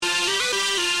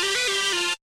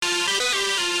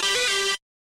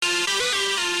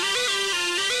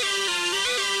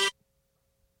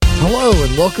Hello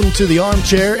and welcome to the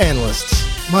Armchair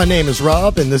Analysts. My name is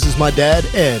Rob and this is my dad,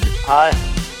 Ed. Hi.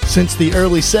 Since the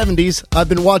early 70s, I've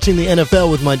been watching the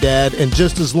NFL with my dad, and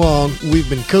just as long, we've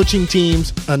been coaching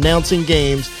teams, announcing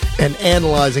games, and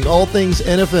analyzing all things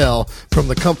NFL from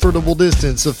the comfortable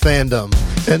distance of fandom.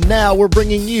 And now we're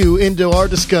bringing you into our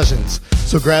discussions.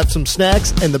 So grab some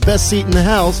snacks and the best seat in the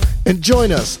house and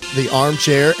join us, the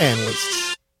Armchair Analysts.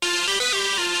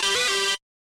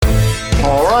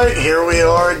 All right, here we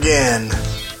are again.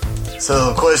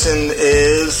 So the question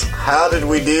is, how did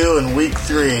we do in week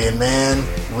 3? And man,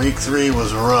 week 3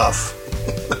 was rough.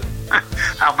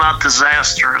 How about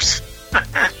disastrous?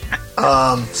 So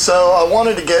I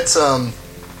wanted to get some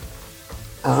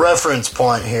reference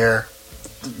point here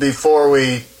before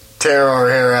we tear our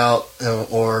hair out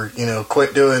or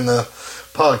quit doing the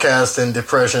podcast in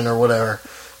depression or whatever.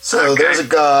 So There's a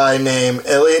guy named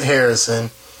Elliot Harrison,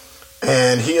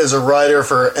 and he is a writer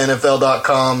for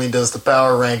NFL.com. He does the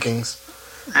power rankings.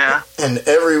 Yeah. And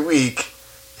every week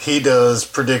he does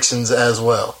predictions as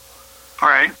well. All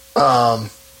right.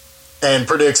 And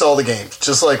predicts all the games,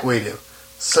 just like we do.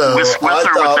 So with I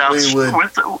thought we would...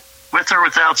 With or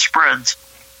without spreads?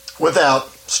 Without.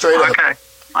 Straight up. Okay.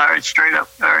 All right, straight up.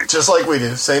 All right. Just like we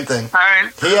do. Same thing. All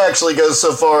right. He actually goes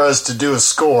so far as to do a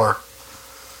score.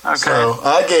 Okay. So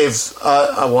I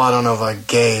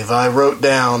wrote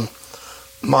down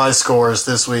my scores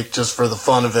this week just for the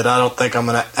fun of it. I don't think I'm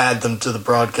going to add them to the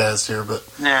broadcast here, but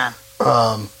yeah.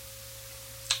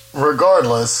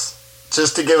 Regardless,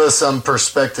 just to give us some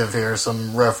perspective here,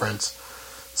 some reference.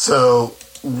 So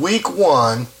week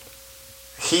 1,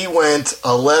 he went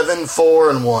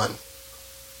 11-4-1.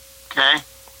 Okay.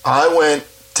 I went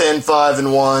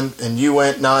 10-5-1, and you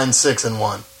went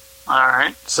 9-6-1. All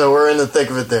right. So we're in the thick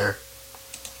of it there.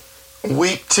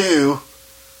 Week 2,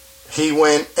 he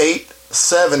went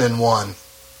 8-7-1.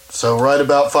 So right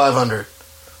about 500.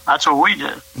 That's what we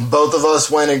did. Both of us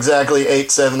went exactly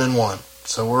 8-7-1.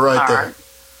 So we're right there. Right.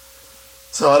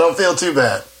 So I don't feel too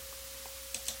bad.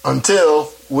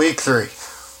 Until week 3.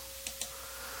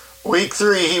 Week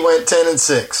 3, he went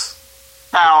 10-6.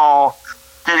 Now,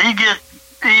 he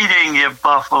didn't get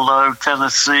Buffalo,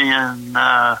 Tennessee, and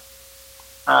the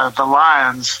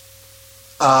Lions?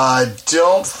 I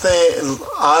don't think...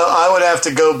 I would have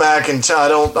to go back and...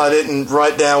 I didn't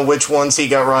write down which ones he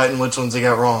got right and which ones he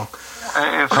got wrong.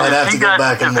 I'd have to go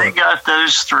back and look. If he got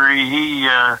those 3, he...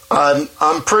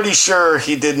 I'm pretty sure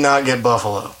he did not get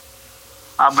Buffalo.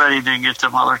 I bet he didn't get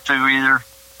them other 2 either.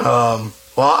 Well,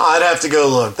 I'd have to go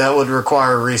look. That would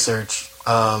require research.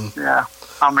 Yeah.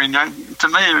 I mean, to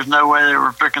me, there's no way they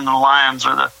were picking the Lions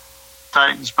or the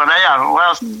Titans. But yeah,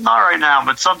 well, not right now,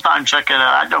 but sometime check it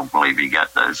out. I don't believe he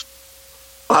got those.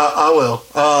 I will.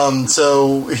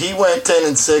 So he went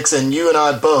 10-6, and you and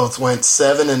I both went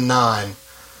 7-9.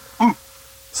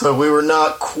 So we were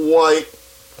not quite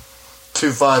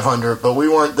to 500, but we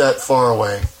weren't that far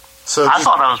away. So I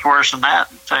thought I was worse than that,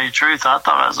 to tell you the truth. I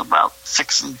thought I was about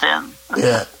 6-10.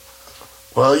 Yeah.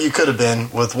 Well, you could have been.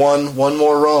 With one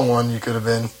more wrong one, you could have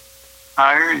been.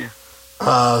 I hear you.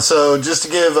 So just to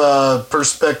give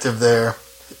perspective there,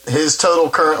 his total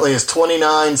currently is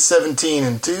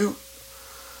 29-17-2.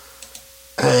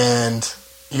 And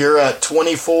you're at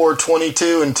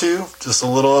 24-22-2, just a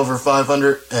little over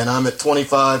 500, and I'm at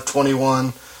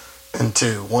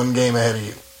 25-21-2, one game ahead of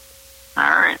you. All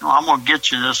right. Well, I'm going to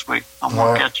get you this week. I'm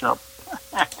going to catch up.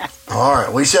 All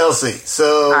right. We shall see.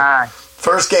 So,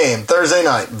 first game, Thursday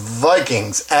night,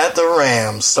 Vikings at the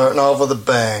Rams, starting off with a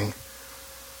bang.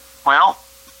 Well,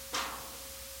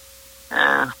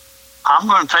 I'm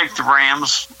going to take the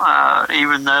Rams,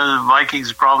 even though the Vikings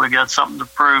have probably got something to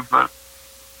prove, but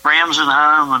Rams at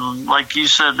home, and like you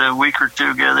said a week or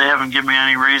 2 ago, they haven't given me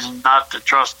any reason not to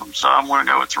trust them, so I'm going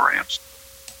to go with the Rams.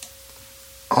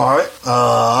 All right.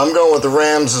 I'm going with the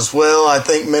Rams as well. I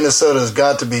think Minnesota's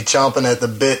got to be chomping at the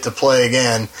bit to play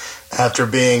again after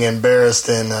being embarrassed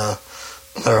in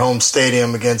their home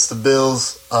stadium against the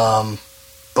Bills.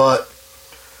 But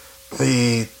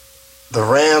the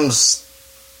Rams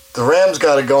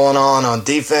got it going on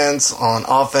defense, on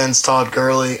offense. Todd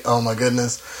Gurley, oh my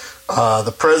goodness.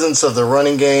 The presence of the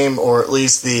running game, or at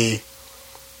least the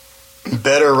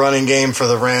better running game for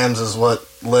the Rams, is what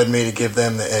led me to give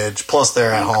them the edge. Plus,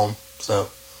 they're at home. So,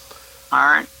 all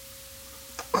right.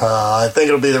 I think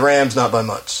it'll be the Rams, not by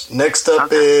much. Next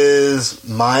up is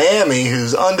Miami,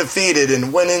 who's undefeated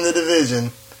and winning the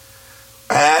division,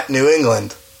 at New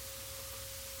England.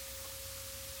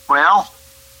 Well,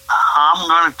 I'm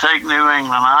going to take New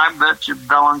England. I bet you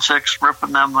Belichick's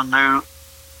ripping them a new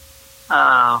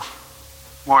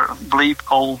bleep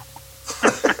hole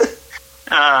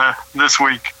this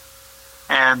week.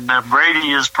 And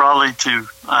Brady is probably too.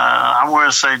 I'm going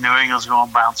to say New England's going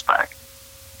to bounce back.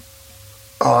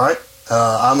 All right.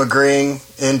 I'm agreeing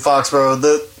in Foxborough.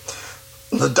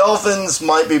 The Dolphins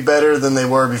might be better than they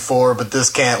were before, but this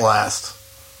can't last.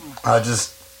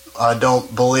 I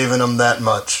don't believe in them that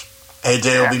much.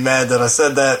 AJ will be mad that I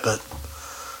said that, but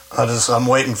I'm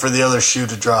waiting for the other shoe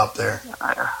to drop there.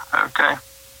 Okay.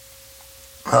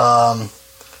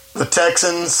 The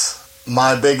Texans,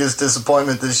 my biggest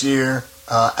disappointment this year,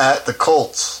 at the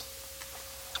Colts.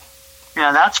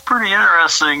 Yeah, that's pretty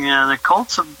interesting. The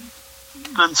Colts have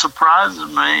been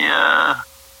surprising me.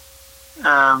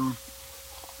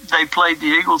 They played the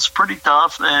Eagles pretty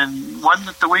tough, and wasn't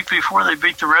it the week before they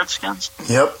beat the Redskins?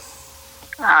 Yep.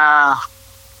 I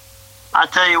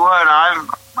tell you what,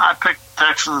 I picked the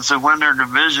Texans to win their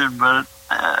division, but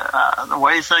the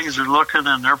way things are looking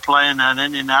and they're playing at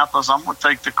Indianapolis, I'm going to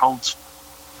take the Colts.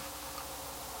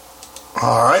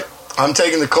 All right. I'm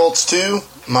taking the Colts too.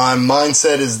 My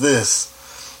mindset is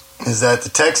that the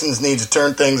Texans need to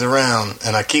turn things around,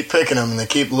 and I keep picking them and they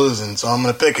keep losing, so I'm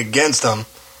going to pick against them.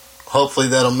 Hopefully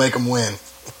that'll make them win.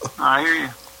 I hear you.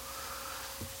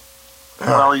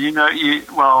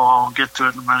 Well, I'll get to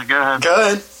it in a minute. Go ahead. Go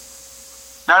ahead.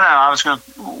 No, I was going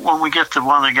to, when we get to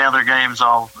one of the other games,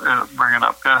 I'll bring it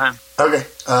up. Go ahead. Okay.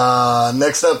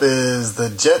 Next up is the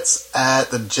Jets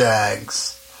at the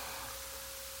Jags.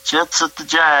 Jets at the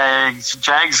Jags.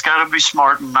 Jags got to be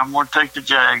smart, and I'm going to take the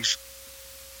Jags.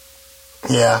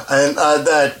 Yeah, and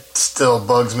that still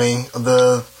bugs me.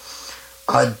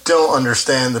 I don't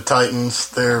understand the Titans.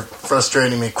 They're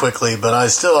frustrating me quickly, but I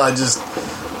just,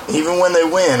 even when they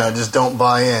win, I just don't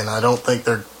buy in. I don't think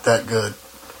they're that good.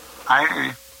 I hear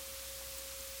you.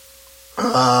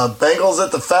 Bengals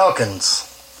at the Falcons.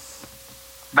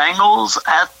 Bengals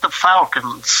at the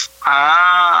Falcons.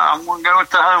 I'm going to go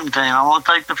with the home team. I'm going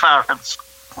to take the Falcons.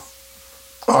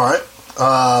 All right.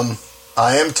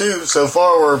 I am too. So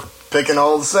far, we're picking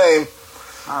all the same.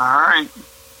 All right.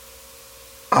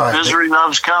 Misery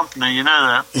loves company. You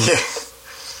know that.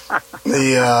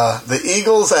 Yeah. The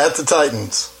Eagles at the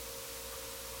Titans.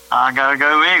 I got to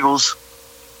go Eagles.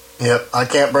 Yep. I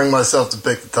can't bring myself to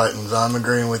pick the Titans. I'm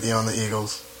agreeing with you on the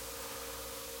Eagles.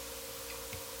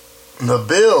 The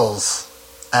Bills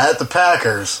at the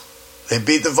Packers. They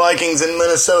beat the Vikings in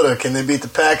Minnesota. Can they beat the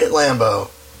Pack at Lambeau?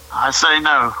 I say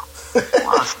no.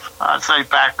 I'd say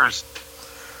Packers.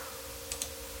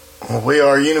 Well, we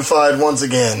are unified once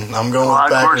again. I'm going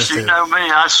with Packers, of course, you know me.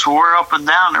 I swore up and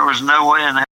down there was no way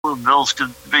in hell the Bills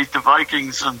could beat the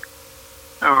Vikings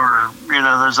or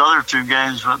those other two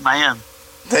games. But man,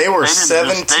 they were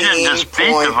 17 they didn't just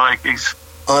beat the Vikings.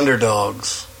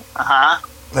 Underdogs.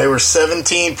 They were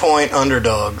 17-point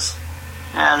underdogs.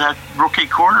 Yeah, that rookie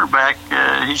quarterback,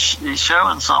 he's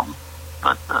showing something.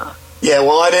 But yeah,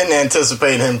 well, I didn't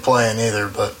anticipate him playing either.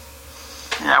 But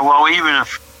yeah, well, even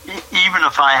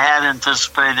if I had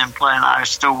anticipated him playing, I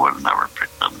still would have never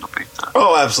picked them to beat that.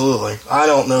 Oh, absolutely. I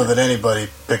don't know that anybody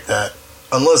picked that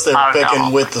unless they were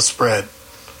picking with the spread.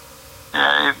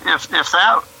 Yeah,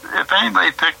 if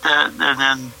anybody picked that,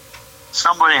 then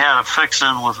somebody had a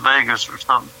fix-in with Vegas or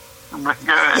something. Go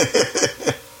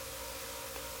ahead.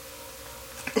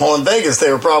 Well, in Vegas,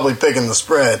 they were probably picking the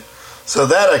spread, so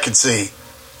that I could see.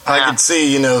 I could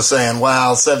see, saying,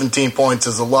 wow, 17 points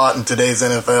is a lot in today's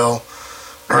NFL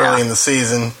early in the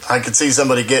season. I could see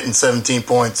somebody getting 17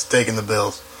 points taking the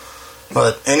Bills.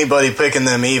 But anybody picking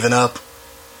them even up,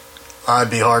 I'd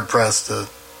be hard-pressed to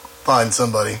find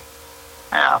somebody.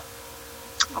 Yeah.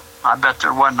 I bet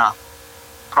there wasn't a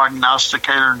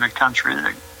prognosticator in the country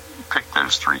that picked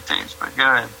those three teams, but go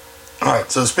ahead. All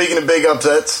right, so speaking of big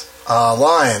upsets,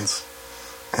 Lions.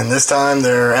 And this time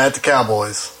they're at the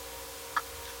Cowboys.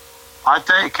 I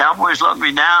tell you, Cowboys let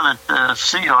me down at the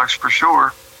Seahawks for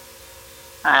sure.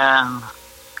 And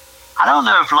I don't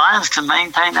know if Lions can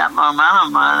maintain that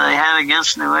momentum they had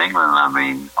against New England. I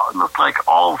mean, it looked like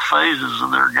all phases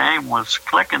of their game was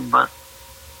clicking, but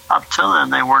up till then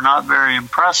they were not very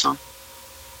impressive.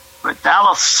 But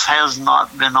Dallas has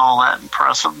not been all that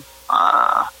impressive.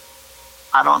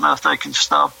 I don't know if they can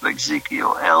stop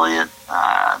Ezekiel Elliott. They're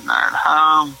at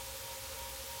home.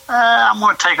 I'm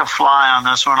going to take a fly on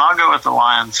this one. I'll go with the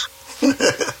Lions.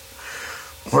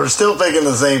 We're still picking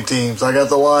the same teams. I got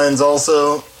the Lions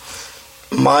also.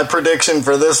 My prediction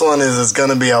for this one is it's going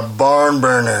to be a barn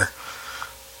burner.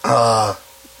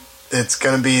 It's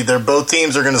going to be, both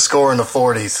teams are going to score in the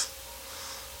 40s.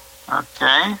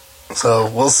 Okay. So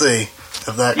we'll see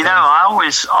if that. I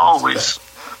always,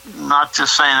 not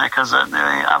just saying that because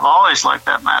I've always liked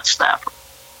that Matt Stafford.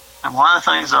 And one of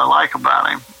the things I like about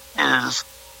him is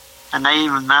and they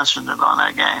even mentioned it on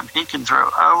that game. He can throw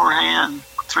overhand,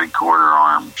 three-quarter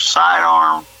arm,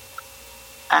 sidearm,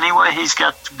 any way he's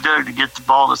got to do to get the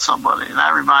ball to somebody. And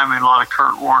that reminded me a lot of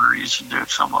Kurt Warner. He used to do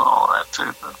some of all that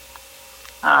too.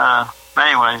 But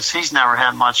anyways, he's never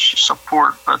had much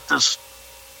support. But this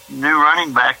new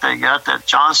running back they got, that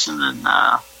Johnson, and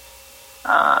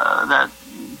that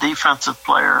defensive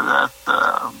player, that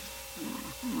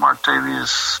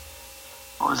Martavius,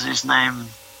 what was his name,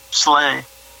 Slay.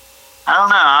 I don't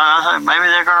know. I think maybe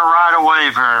they're going to ride a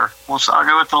wave here. I'll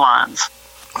go with the Lions.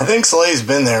 I think Slay's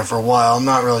been there for a while. I'm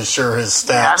not really sure his stats.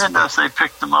 Yeah, I didn't know if they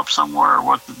picked him up somewhere or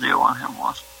what the deal on him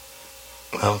was.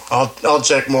 Well, I'll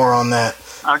check more on that.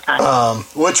 Okay.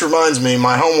 Which reminds me,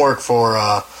 my homework for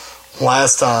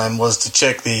last time was to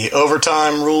check the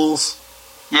overtime rules.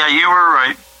 Yeah, you were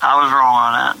right. I was wrong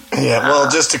on that. Yeah, well,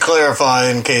 just to clarify,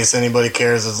 in case anybody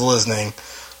cares is listening,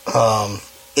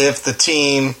 if the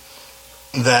team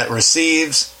that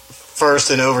receives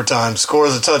first in overtime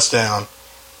scores a touchdown,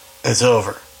 it's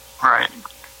over. Right.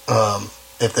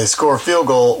 If they score a field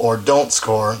goal or don't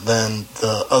score, then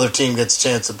the other team gets a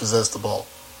chance to possess the ball.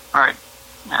 Right.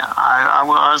 Yeah, I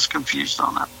was confused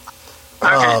on that.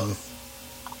 Okay.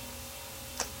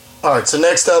 All right, so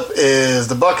next up is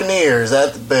the Buccaneers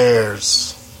at the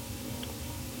Bears.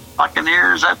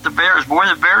 Buccaneers at the Bears. Boy,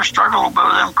 the Bears struggle a little bit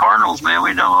with them Cardinals, man. We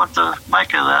don't know what to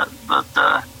make of that. But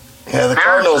yeah, the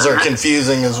Cardinals are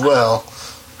confusing as well.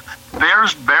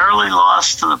 Bears barely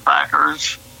lost to the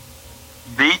Packers,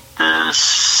 beat the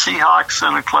Seahawks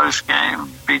in a close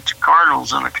game, beat the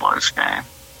Cardinals in a close game.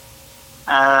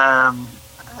 And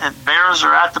Bears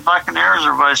are at the Buccaneers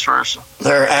or vice versa?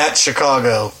 They're at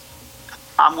Chicago.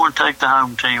 I'm going to take the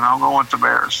home team. I'm going with the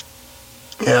Bears.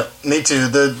 Yeah, me too.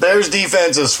 The Bears'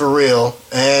 defense is for real,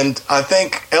 and I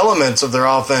think elements of their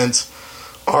offense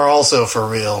are also for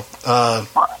real.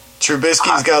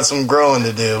 Trubisky's got some growing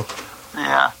to do.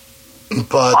 Yeah.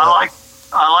 But I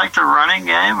like the running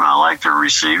game, and I like the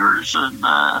receivers, and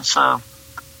so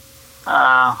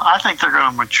I think they're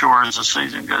going to mature as the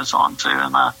season goes on too.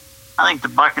 And I think the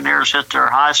Buccaneers hit their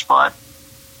high spot.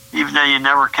 Even though you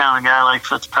never count a guy like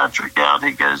Fitzpatrick out,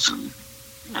 he goes in,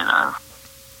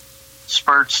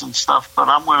 spurts and stuff. But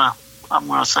I'm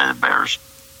gonna say the Bears.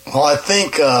 Well, I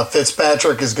think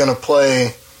Fitzpatrick is going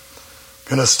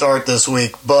to start this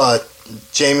week, but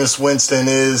Jameis Winston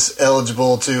is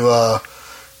eligible to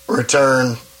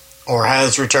return or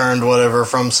has returned, whatever,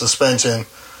 from suspension.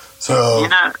 So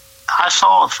I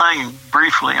saw a thing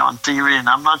briefly on TV, and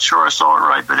I'm not sure I saw it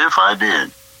right, but if I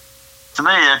did, to me,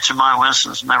 that Jameis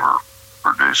Winston's never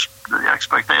produced the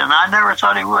expectation. And I never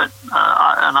thought he would,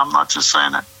 and I'm not just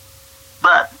saying it.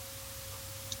 But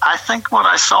I think what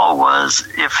I saw was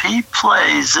if he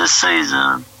plays this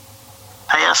season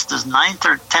past his 9th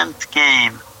or 10th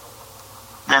game,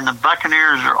 then the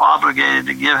Buccaneers are obligated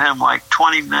to give him like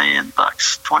 $20 million,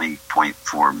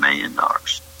 $20.4 million.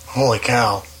 Holy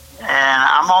cow. And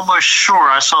I'm almost sure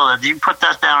I saw that. You can put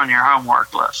that down on your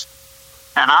homework list.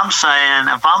 And I'm saying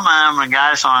if I'm them, the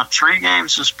guy's on a 3-game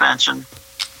suspension,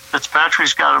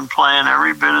 Fitzpatrick's got him playing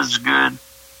every bit as good,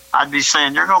 I'd be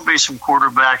saying there are going to be some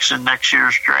quarterbacks in next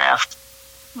year's draft.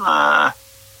 I'm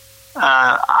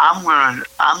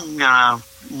gonna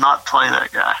not play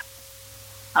that guy.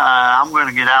 I'm going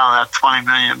to get out of that $20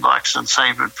 million and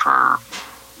save it for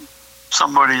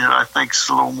somebody that I think is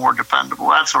a little more dependable.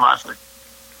 That's what I think.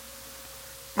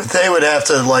 But they would have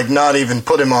to not even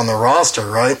put him on the roster,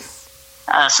 right?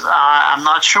 I'm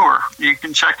not sure. You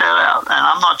can check that out. And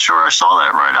I'm not sure I saw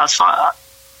that right. I saw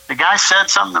the guy said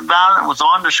something about it. It was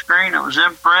on the screen. It was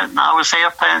in print, and I was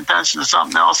half paying attention to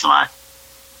something else, and I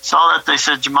saw that they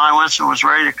said Jameis Winston was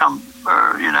ready to come,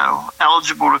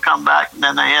 eligible to come back. And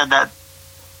then they had that,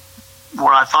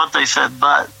 what I thought they said,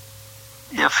 but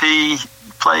if he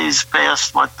plays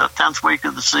past the 10th week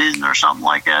of the season or something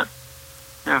like that,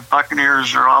 the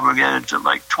Buccaneers are obligated to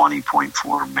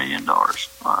 $20.4 million.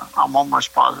 I'm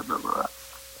almost positive of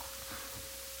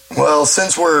that. Well,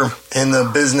 since we're in the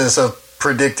business of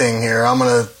predicting here, I'm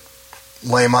going to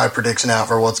lay my prediction out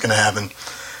for what's going to happen.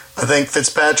 I think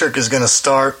Fitzpatrick is going to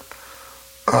start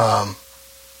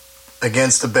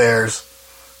against the Bears,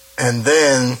 and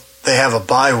then they have a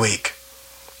bye week.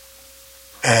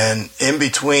 And in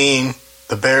between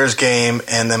the Bears game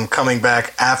and them coming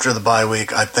back after the bye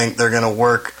week, I think they're going to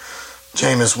work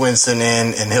Jameis Winston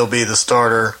in, and he'll be the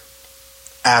starter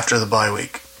after the bye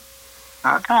week.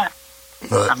 Okay.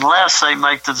 But, unless they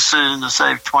make the decision to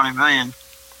save $20 million.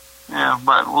 Yeah,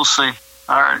 but we'll see.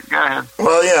 All right, go ahead.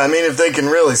 Well, yeah, if they can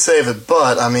really save it,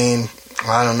 but, I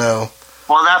don't know.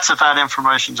 Well, that's if that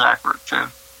information's accurate, too.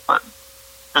 But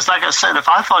it's like I said, if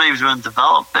I thought he was going to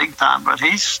develop big time, but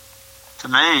he's to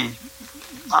me,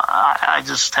 I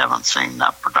just haven't seen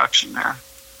that production there.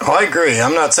 Oh, I agree.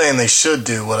 I'm not saying they should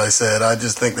do what I said. I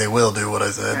just think they will do what I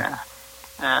said.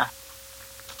 Yeah.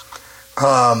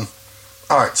 All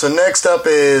right, so next up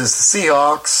is the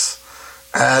Seahawks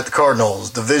at the Cardinals.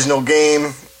 Divisional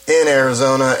game in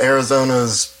Arizona.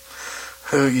 Arizona's,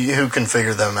 who can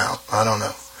figure them out? I don't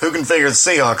know. Who can figure the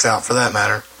Seahawks out, for that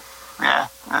matter? Yeah.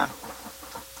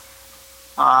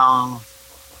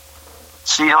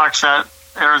 Seahawks at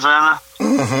Arizona?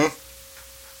 Mm-hmm.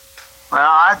 Well,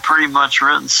 I'd pretty much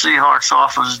written Seahawks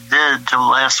off as dead till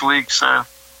last week, so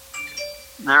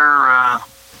they're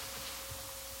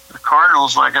the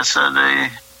Cardinals, like I said,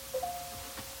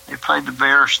 they played the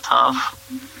Bears tough.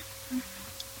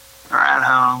 They're at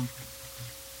home.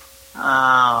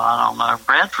 I don't know.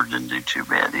 Bradford didn't do too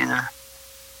bad either.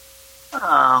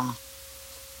 I'm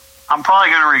probably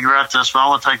going to regret this, but I'm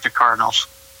going to take the Cardinals.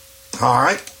 All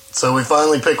right. So we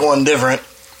finally pick one different.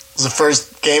 It's the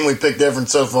first game we picked different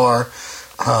so far.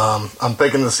 I'm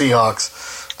picking the Seahawks.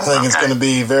 I think it's going to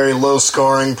be very low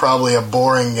scoring, probably a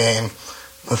boring game,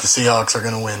 but the Seahawks are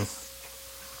going to win.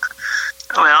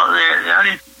 Well, the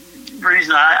only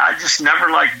reason I just never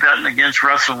like betting against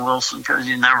Russell Wilson, because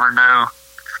you never know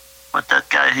what that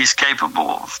guy, he's capable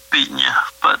of beating you.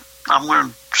 But I'm going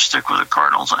to stick with the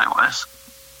Cardinals anyways.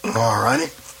 All righty.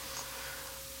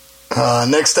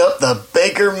 Next up, the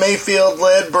Baker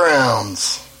Mayfield-led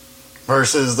Browns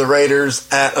versus the Raiders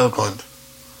at Oakland.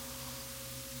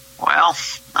 Well,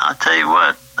 I'll tell you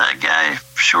what, that guy,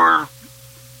 sure,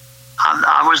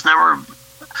 I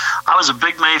was a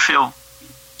big Mayfield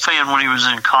fan when he was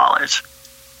in college,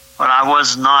 but I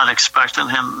was not expecting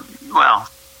him. Well,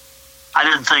 I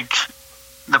didn't think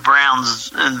the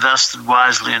Browns invested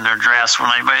wisely in their drafts when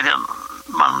they made him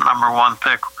my number one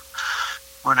pick,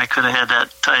 when they could have had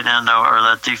that tight end or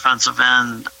that defensive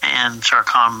end and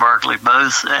Saquon Barkley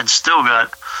both, and still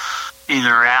got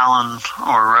either Allen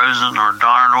or Rosen or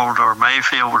Darnold or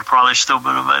Mayfield would probably still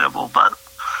been available. But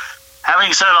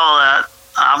having said all that,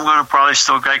 I'm going to probably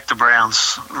still take the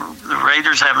Browns. The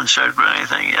Raiders haven't showed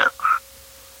anything yet.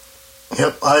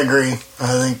 Yep, I agree.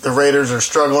 I think the Raiders are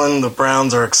struggling. The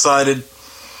Browns are excited.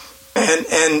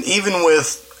 And even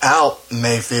without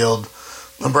Mayfield,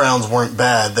 the Browns weren't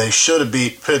bad. They should have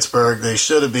beat Pittsburgh. They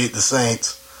should have beat the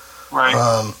Saints.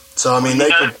 Right. So, I mean,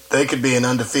 they could be an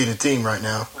undefeated team right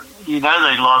now. You know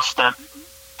they lost that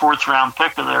fourth-round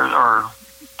pick of theirs, or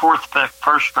fourth pick,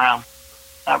 first round,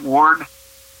 at Ward,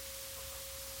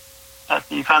 that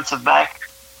defensive back.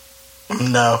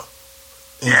 No.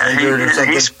 He's Yeah, injured or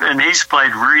something? he's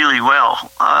played really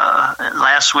well.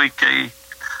 Last week, I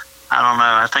don't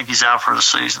know, I think he's out for the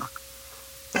season.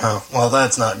 Oh, well,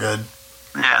 that's not good.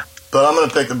 Yeah. But I'm going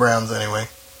to pick the Browns anyway.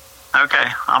 Okay,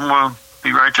 I'm going to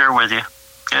be right there with you.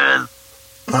 Good.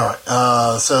 All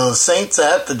right. So the Saints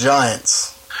at the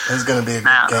Giants is going to be a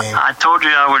good game. I told you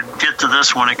I would get to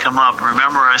this when it come up.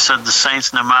 Remember, I said the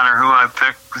Saints, no matter who I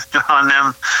pick on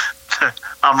them,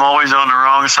 I'm always on the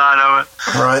wrong side of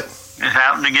it. Right. It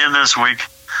happened again this week.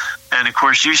 And, of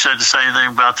course, you said the same thing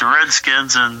about the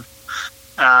Redskins, and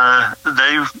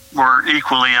they were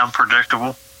equally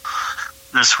unpredictable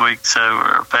this week,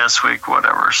 or past week,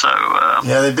 whatever. So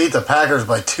yeah, they beat the Packers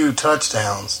by 2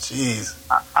 touchdowns. Jeez.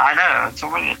 I know.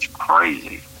 It's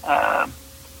crazy.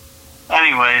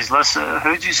 Anyways,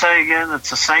 who'd you say again? It's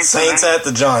the Saints. Saints at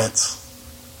the Giants.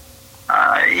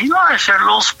 Eli showed a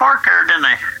little spark there, didn't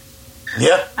they?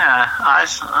 Yeah.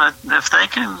 If they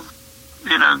can,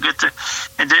 get to.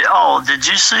 Did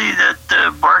you see that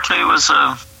Barkley was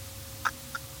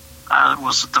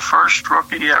was it the first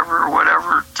rookie ever or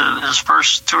whatever, to his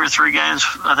first 2 or 3 games,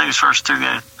 I think his first 2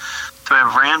 games, to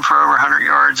have ran for over 100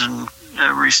 yards and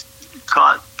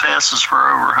caught passes for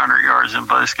over 100 yards in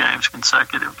both games,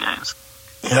 consecutive games.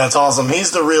 Yeah, that's awesome.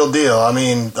 He's the real deal. I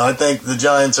mean, I think the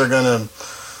Giants are going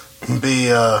to be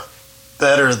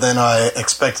better than I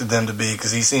expected them to be,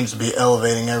 because he seems to be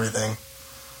elevating everything.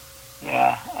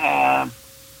 Yeah,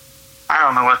 I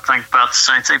don't know what to think about the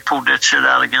Saints. They pulled that shit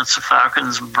out against the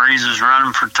Falcons, and Breeze was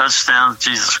running for touchdowns.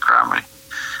 Jesus Christ.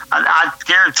 I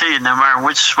guarantee you, no matter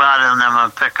which spot of them I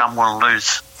pick, I'm going to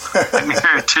lose. I can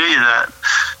guarantee you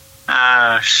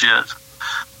that. Shit.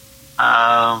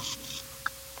 I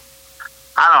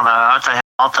don't know.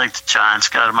 I'll take the Giants.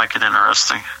 Got to make it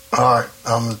interesting. All right.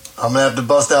 I'm going to have to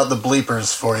bust out the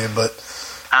bleepers for you, but...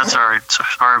 That's all right.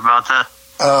 Sorry about that.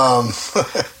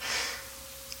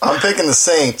 I'm picking the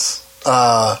Saints.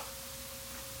 But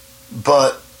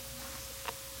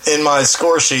in my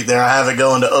score sheet there, I have it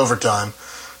going to overtime.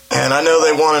 And I know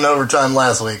they won in overtime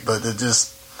last week, but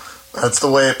that's the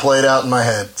way it played out in my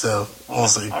head. So we'll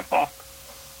see. Okay.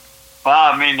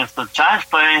 Well, I mean, if the Giants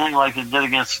play anything like they did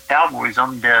against the Cowboys,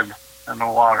 I'm dead in the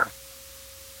water.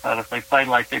 But if they played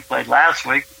like they played last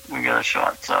week, we got a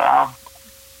shot. So,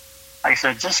 like I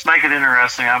said, just make it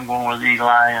interesting. I'm going with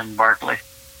Eli and Barkley.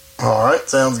 All right,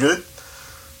 sounds good.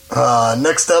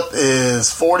 Next up is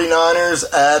 49ers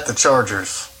at the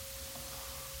Chargers.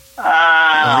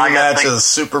 Rematch of the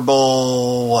Super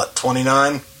Bowl,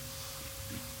 29?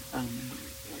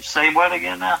 Say what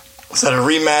again now? Is that a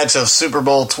rematch of Super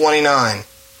Bowl 29?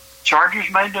 Chargers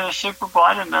made the Super Bowl.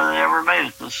 I didn't know they ever made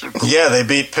it to the Super Bowl. Yeah, they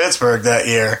beat Pittsburgh that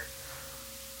year.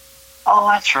 Oh,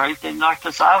 that's right. They knocked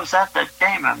us. I was at that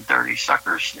game, them dirty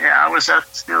suckers. Yeah, I was at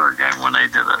the Steelers game when they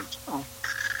did it.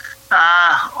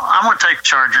 I'm going to take the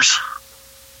Chargers.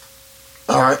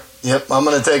 All right. Yep, I'm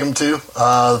going to take them too.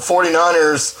 The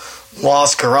 49ers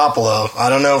lost Garoppolo. I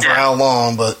don't know for how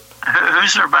long, but...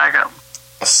 Who's their backup?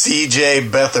 C.J.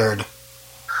 Beathard.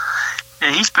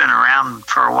 Yeah, he's been around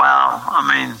for a while. I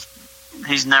mean,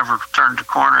 he's never turned the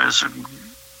corner as a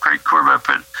great quarterback,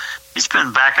 but he's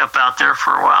been back up out there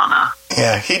for a while now.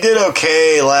 Yeah, he did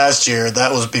okay last year.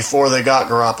 That was before they got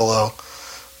Garoppolo.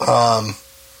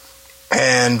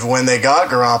 And when they got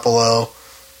Garoppolo,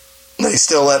 they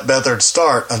still let Beathard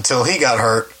start until he got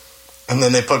hurt. And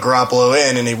then they put Garoppolo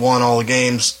in, and he won all the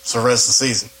games for the rest of the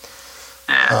season.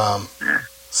 Yeah.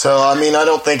 So, I mean, I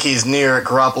don't think he's near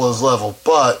Garoppolo's level,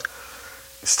 but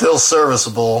still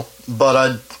serviceable.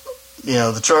 But,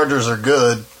 the Chargers are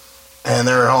good, and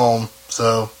they're at home,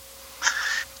 so...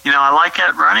 I like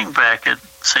that running back at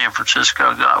San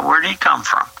Francisco guy. Where'd he come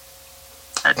from?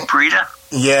 At Breida?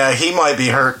 Yeah, he might be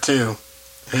hurt, too.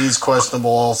 He's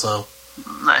questionable also.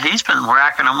 He's been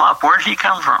racking them up. Where'd he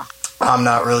come from? I'm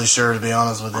not really sure, to be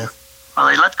honest with you. Well,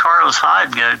 they let Carlos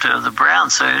Hyde go to the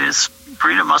Browns, so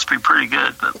Breida must be pretty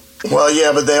good. But well,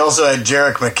 yeah, but they also had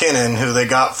Jerick McKinnon, who they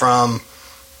got from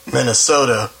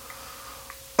Minnesota,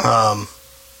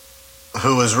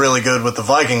 who was really good with the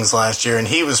Vikings last year, and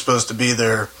he was supposed to be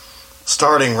their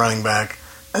starting running back,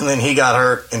 and then he got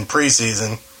hurt in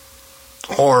preseason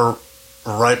or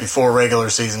right before regular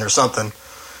season or something.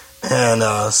 And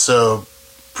so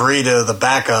Breida, the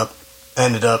backup,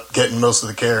 ended up getting most of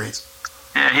the carries.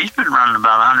 Yeah, he's been running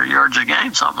about 100 yards a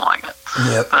game, something like that.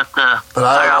 Yep. But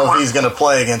I don't know if he's going to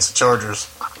play against the Chargers.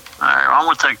 All right, well, I'm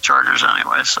going to take Chargers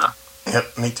anyway, so.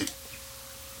 Yep, me too.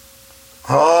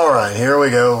 All right, here we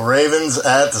go. Ravens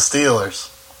at the Steelers.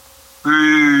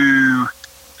 Ooh.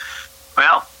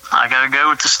 Well, I got to go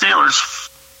with the Steelers.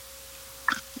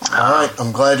 All right,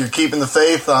 I'm glad you're keeping the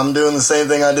faith. I'm doing the same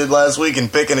thing I did last week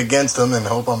and picking against them and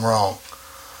hope I'm wrong.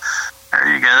 There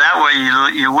you go. That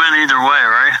way you win either way,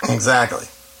 right? Exactly.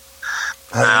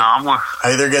 I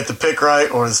either get the pick right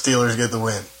or the Steelers get the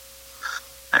win.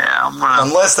 Yeah,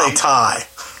 unless they tie.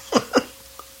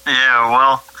 Yeah,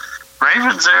 well,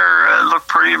 Ravens there look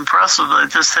pretty impressive. They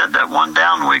just had that one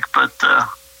down week, but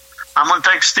I'm going to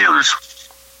take Steelers.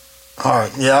 All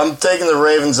right. Yeah, I'm taking the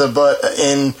Ravens, but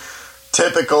in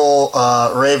typical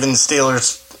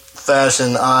Ravens-Steelers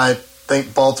fashion, I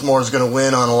think Baltimore is going to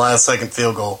win on a last-second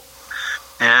field goal.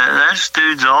 Yeah, those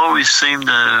dudes always seem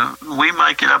to... We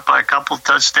might get up by a couple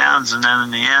touchdowns, and then in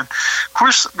the end... Of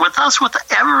course, with us, with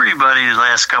everybody the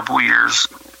last couple of years,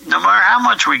 no matter how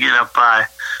much we get up by,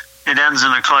 it ends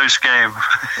in a close game.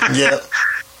 Yeah.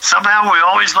 Somehow we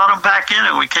always let them back in,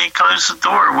 and we can't close the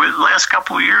door. The last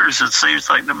couple of years, it seems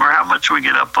like no matter how much we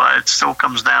get up by, it still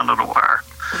comes down to the wire.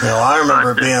 I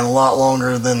remember it being a lot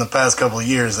longer than the past couple of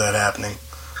years that happening.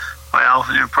 Well,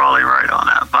 you're probably right on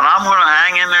that. But I'm going to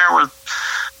hang in there with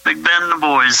Big Ben and the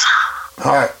boys.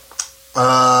 All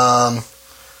right.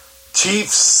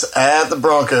 Chiefs at the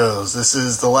Broncos. This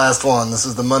is the last one. This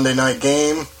is the Monday night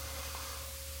game.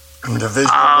 Divisional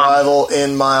rival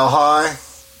in Mile High.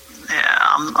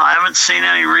 Yeah, I haven't seen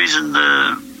any reason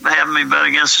to have me bet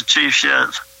against the Chiefs yet.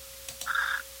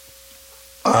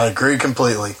 I agree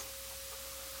completely.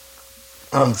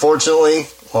 Unfortunately,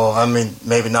 well, I mean,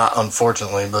 maybe not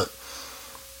unfortunately, but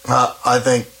I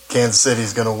think Kansas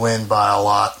City's going to win by a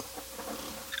lot.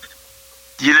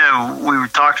 We were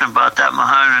talking about that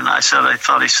Mahone, and I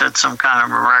thought he set some kind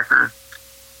of a record.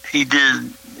 He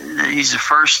did. He's the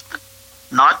first,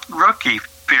 not rookie,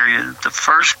 period, the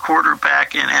first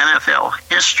quarterback in NFL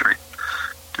history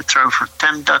to throw for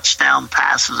 10 touchdown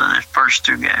passes in his first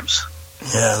 2 games.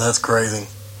 Yeah, that's crazy.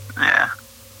 Yeah.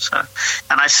 So,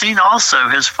 and I seen also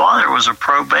his father was a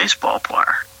pro baseball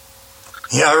player.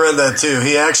 Yeah, I read that too.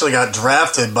 He actually got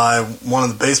drafted by one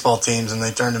of the baseball teams, and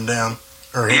they turned him down,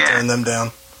 or he turned them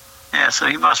down. Yeah, so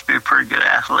he must be a pretty good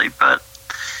athlete. But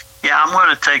yeah, I'm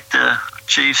going to take the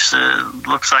Chiefs.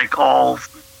 Looks like all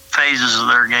phases of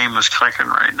their game is clicking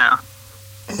right now.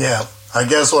 Yeah, I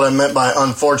guess what I meant by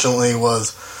unfortunately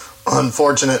was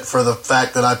unfortunate for the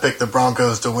fact that I picked the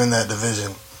Broncos to win that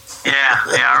division. Yeah,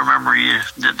 I remember you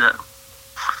did that.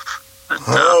 But,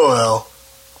 well.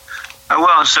 Oh,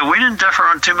 well, so we didn't differ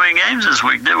on too many games this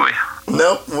week, did we?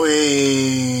 Nope,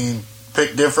 we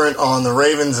picked different on the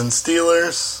Ravens and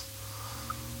Steelers.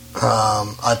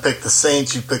 I picked the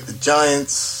Saints, you picked the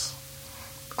Giants.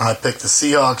 I picked the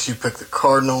Seahawks, you picked the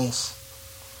Cardinals.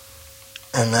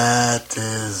 And that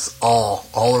is all.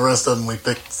 All the rest of them we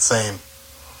picked the same.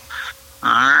 All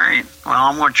right. Well,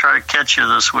 I'm going to try to catch you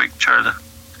this week. Try to,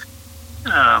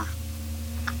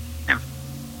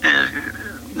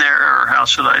 or how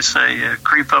should I say,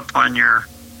 creep up on your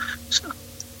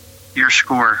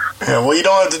score. Yeah. Well, you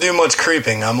don't have to do much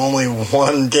creeping. I'm only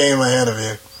one game ahead of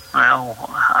you. Well,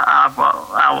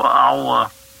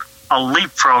 I'll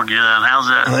leapfrog you then. How's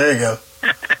that? There you go.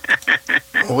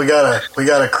 Well, we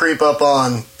gotta creep up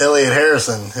on Elliot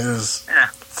Harrison, who's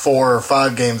 4 or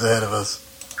 5 games ahead of us.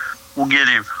 We'll get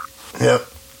him. Yep.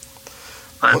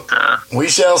 But we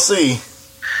shall see.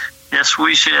 Yes,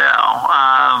 we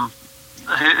shall.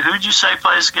 Who'd you say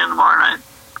plays again tomorrow night?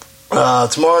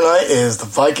 Tomorrow night is the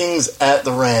Vikings at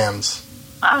the Rams.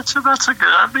 That'd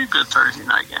be a good Thursday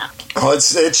night game. Oh,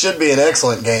 it should be an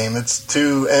excellent game. It's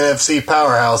 2 NFC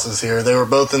powerhouses here. They were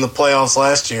both in the playoffs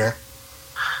last year.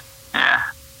 Yeah,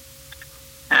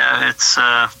 it's.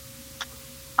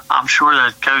 I'm sure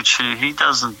that coach he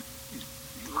doesn't.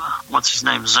 What's his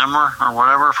name, Zimmer or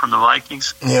whatever from the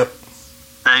Vikings? Yep.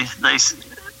 They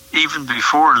even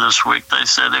before this week they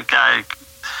said that guy.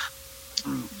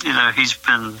 He's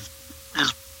been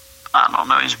his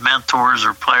mentors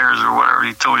or players or whatever.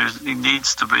 He told him he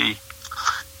needs to be.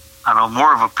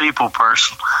 More of a people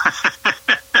person.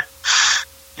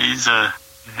 He's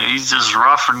just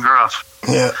rough and gruff.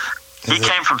 Yeah. He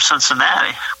came from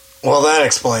Cincinnati. Well, that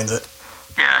explains it.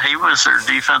 Yeah, he was their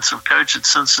defensive coach at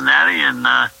Cincinnati, and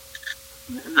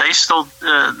they stole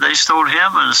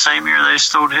him. And the same year they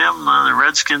stole him, the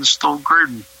Redskins stole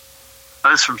Gruden,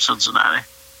 both from Cincinnati.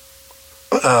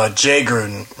 Jay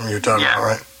Gruden, you're talking about,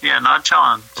 right? Yeah, not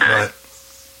John. Jay. Right.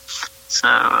 So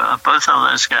both of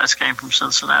those guys came from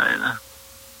Cincinnati. Then.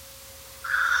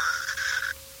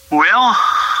 Well.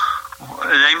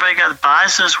 Anybody got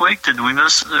buys this week? Did we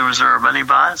miss? Was there any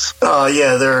buys?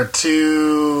 Yeah, there are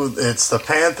 2. It's the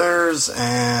Panthers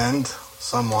and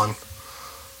someone.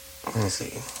 Let me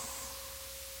see.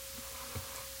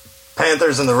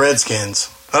 Panthers and the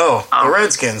Redskins. Oh, the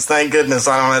Redskins. Thank goodness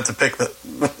I don't have to pick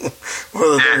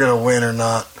whether they're going to win or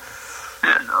not.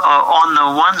 On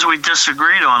the ones we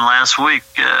disagreed on last week,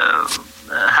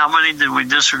 how many did we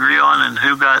disagree on, and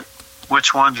who got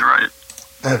which ones right?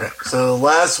 Okay, so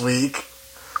last week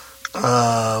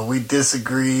we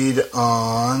disagreed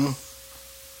on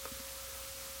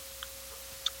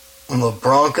the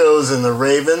Broncos and the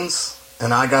Ravens,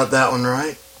 and I got that one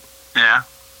right. Yeah.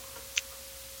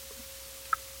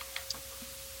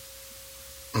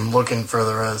 I'm looking for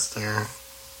the rest here.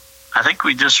 I think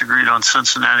we disagreed on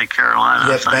Cincinnati,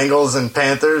 Carolina. Yep, Bengals and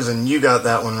Panthers, and you got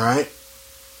that one right.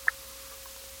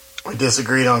 We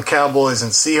disagreed on Cowboys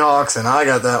and Seahawks, and I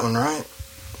got that one right.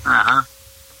 Uh-huh.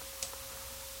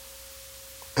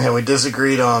 And we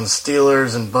disagreed on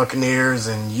Steelers and Buccaneers,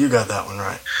 and you got that one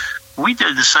right. We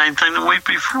did the same thing the week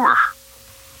before.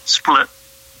 Split.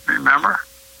 Remember?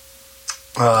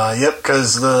 Yep,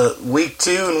 because the week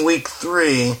 2 and week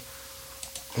 3,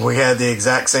 we had the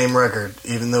exact same record,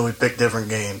 even though we picked different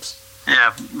games.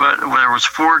 Yeah, but there was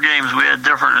 4 games we had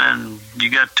different, and you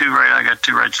got 2 right, I got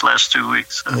 2 right the last 2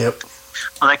 weeks. So. Yep.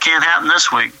 Well, that can't happen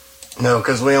this week. No,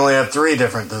 because we only have 3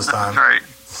 different this time. Right.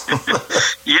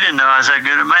 You didn't know I was that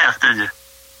good at math, did you?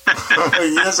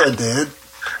 Yes, I did.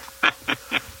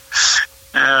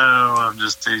 Oh, I'm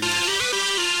just teasing you.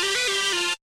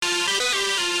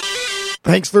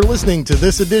 Thanks for listening to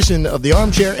this edition of the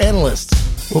Armchair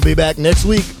Analysts. We'll be back next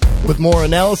week with more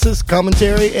analysis,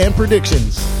 commentary, and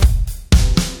predictions.